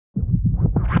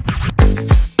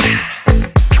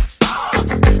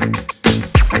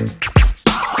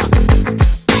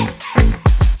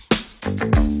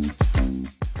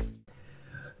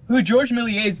who Georges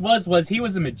Méliès was he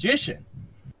was a magician.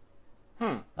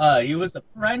 He was a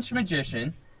French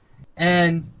magician,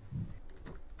 and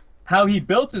how he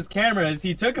built his camera is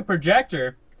he took a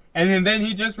projector, and then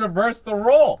he just reversed the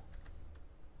roll.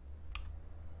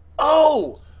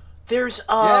 Oh, there's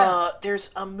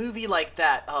a movie like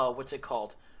that. What's it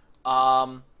called?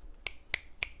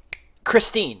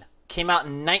 Christine came out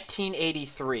in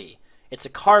 1983. It's a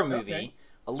car movie,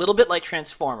 a little bit like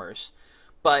Transformers,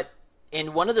 but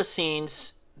in one of the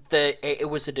scenes, it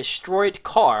was a destroyed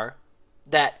car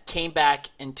that came back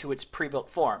into its pre-built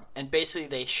form, and basically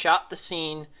they shot the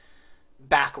scene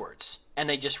backwards and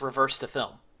they just reversed the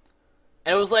film,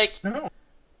 and it was like,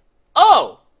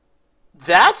 oh,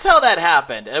 that's how that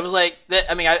happened. And it was like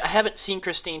that. I mean, I haven't seen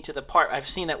Christine to the part. I've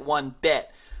seen that one bit,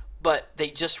 but they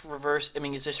just reversed. I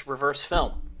mean, it's just reverse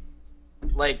film,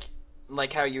 like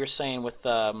how you were saying with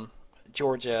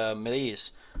Georgia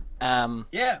Méliès.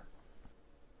 Yeah,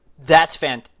 that's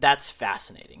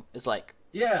fascinating. It's like,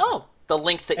 yeah, oh, the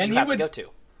links that you have to go to.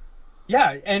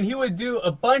 Yeah, and he would do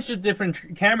a bunch of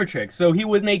different camera tricks. So he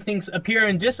would make things appear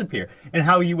and disappear. And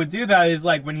how he would do that is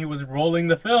like when he was rolling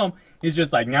the film, he's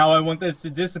just like, now I want this to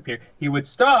disappear. He would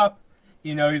stop,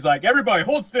 he's like, everybody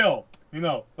hold still,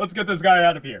 let's get this guy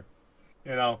out of here,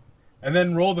 and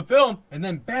then roll the film, and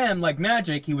then bam, like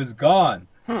magic, he was gone.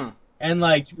 And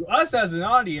like to us as an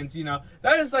audience,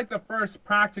 that is like the first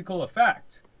practical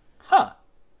effect.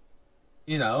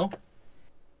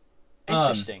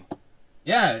 Interesting.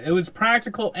 Yeah, it was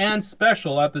practical and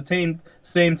special at the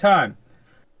same time.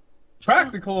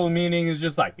 Practical meaning is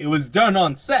just like, it was done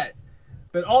on set.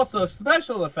 But also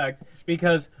special effect,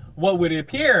 because what would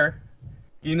appear,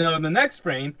 in the next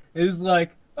frame, is like,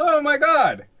 oh my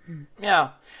god. Yeah,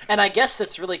 and I guess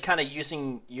it's really kind of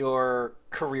using your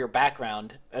career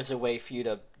background as a way for you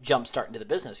to jumpstart into the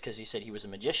business, because you said he was a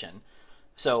magician.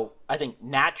 So I think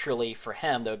naturally for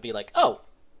him, that would be like, oh,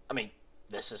 I mean,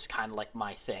 this is kind of like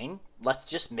my thing. Let's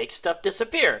just make stuff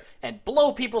disappear and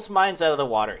blow people's minds out of the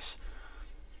waters.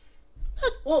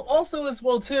 Well, also as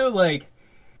well, too, like,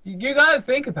 you gotta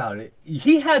think about it.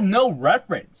 He had no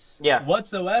reference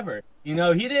whatsoever. He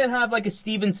didn't have, like, a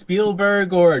Steven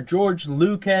Spielberg or a George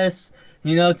Lucas,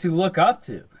 to look up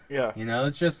to. Yeah.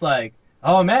 It's just like,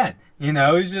 oh, man.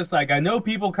 It's just like, I know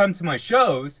people come to my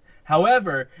shows.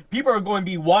 However, people are going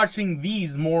to be watching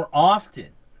these more often.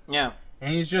 Yeah.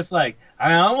 And he's just like,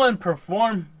 I want to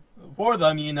perform for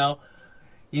them,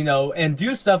 and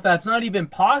do stuff that's not even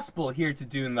possible here to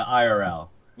do in the IRL.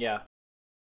 Yeah.